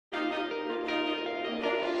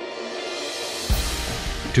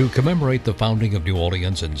To commemorate the founding of New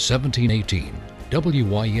Orleans in 1718,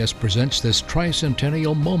 WYES presents this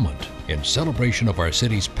tricentennial moment in celebration of our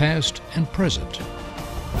city's past and present.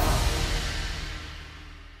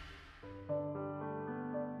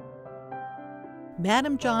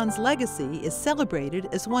 Madame John's legacy is celebrated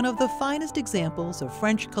as one of the finest examples of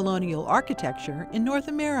French colonial architecture in North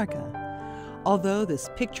America. Although this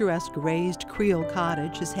picturesque raised Creole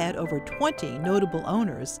cottage has had over 20 notable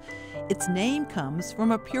owners, its name comes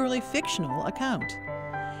from a purely fictional account.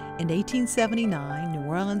 In 1879, New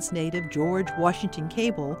Orleans native George Washington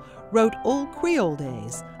Cable wrote Old Creole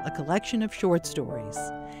Days, a collection of short stories.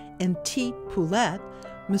 In T. Poulette,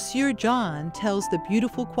 Monsieur John tells the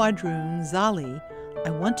beautiful quadroon Zali,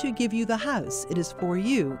 "I want to give you the house. It is for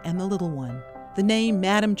you and the little one." The name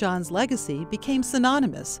Madame John's legacy became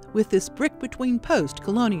synonymous with this brick-between-post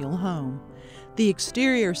colonial home. The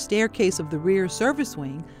exterior staircase of the rear service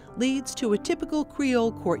wing leads to a typical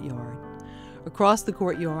Creole courtyard. Across the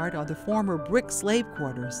courtyard are the former brick slave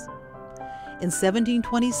quarters. In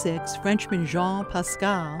 1726, Frenchman Jean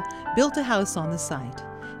Pascal built a house on the site.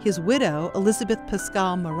 His widow, Elizabeth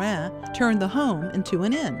Pascal Morin, turned the home into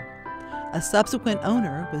an inn. A subsequent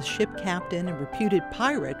owner was ship captain and reputed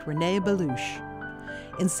pirate René Beluche.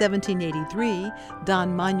 In 1783,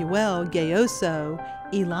 Don Manuel Gayoso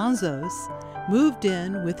y Lanzos moved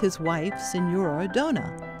in with his wife, Senora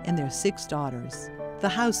Dona, and their 6 daughters. The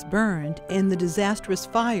house burned in the disastrous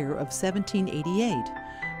fire of 1788,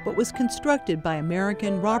 but was constructed by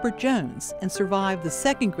American Robert Jones and survived the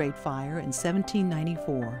Second Great Fire in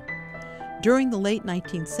 1794. During the late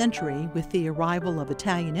 19th century, with the arrival of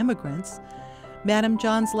Italian immigrants, Madame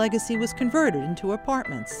John's legacy was converted into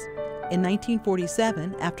apartments. In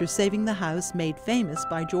 1947, after saving the house made famous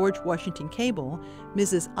by George Washington Cable,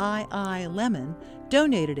 Mrs. I. Lemon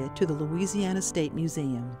donated it to the Louisiana State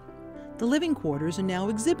Museum. The living quarters are now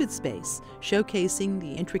exhibit space, showcasing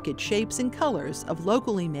the intricate shapes and colors of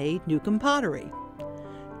locally made Newcomb pottery.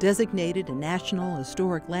 Designated a National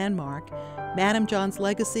Historic Landmark, Madame John's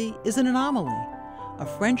legacy is an anomaly, a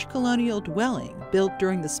French colonial dwelling built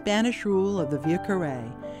during the Spanish rule of the Vieux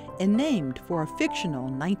Carré and named for a fictional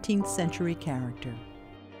 19th century character.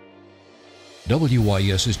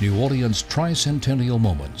 WYS's New Orleans Tricentennial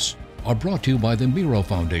Moments are brought to you by the Miro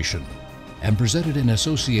Foundation and presented in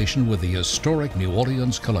association with the Historic New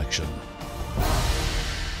Orleans Collection.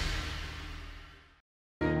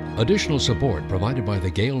 Additional support provided by the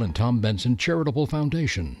Gail and Tom Benson Charitable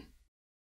Foundation.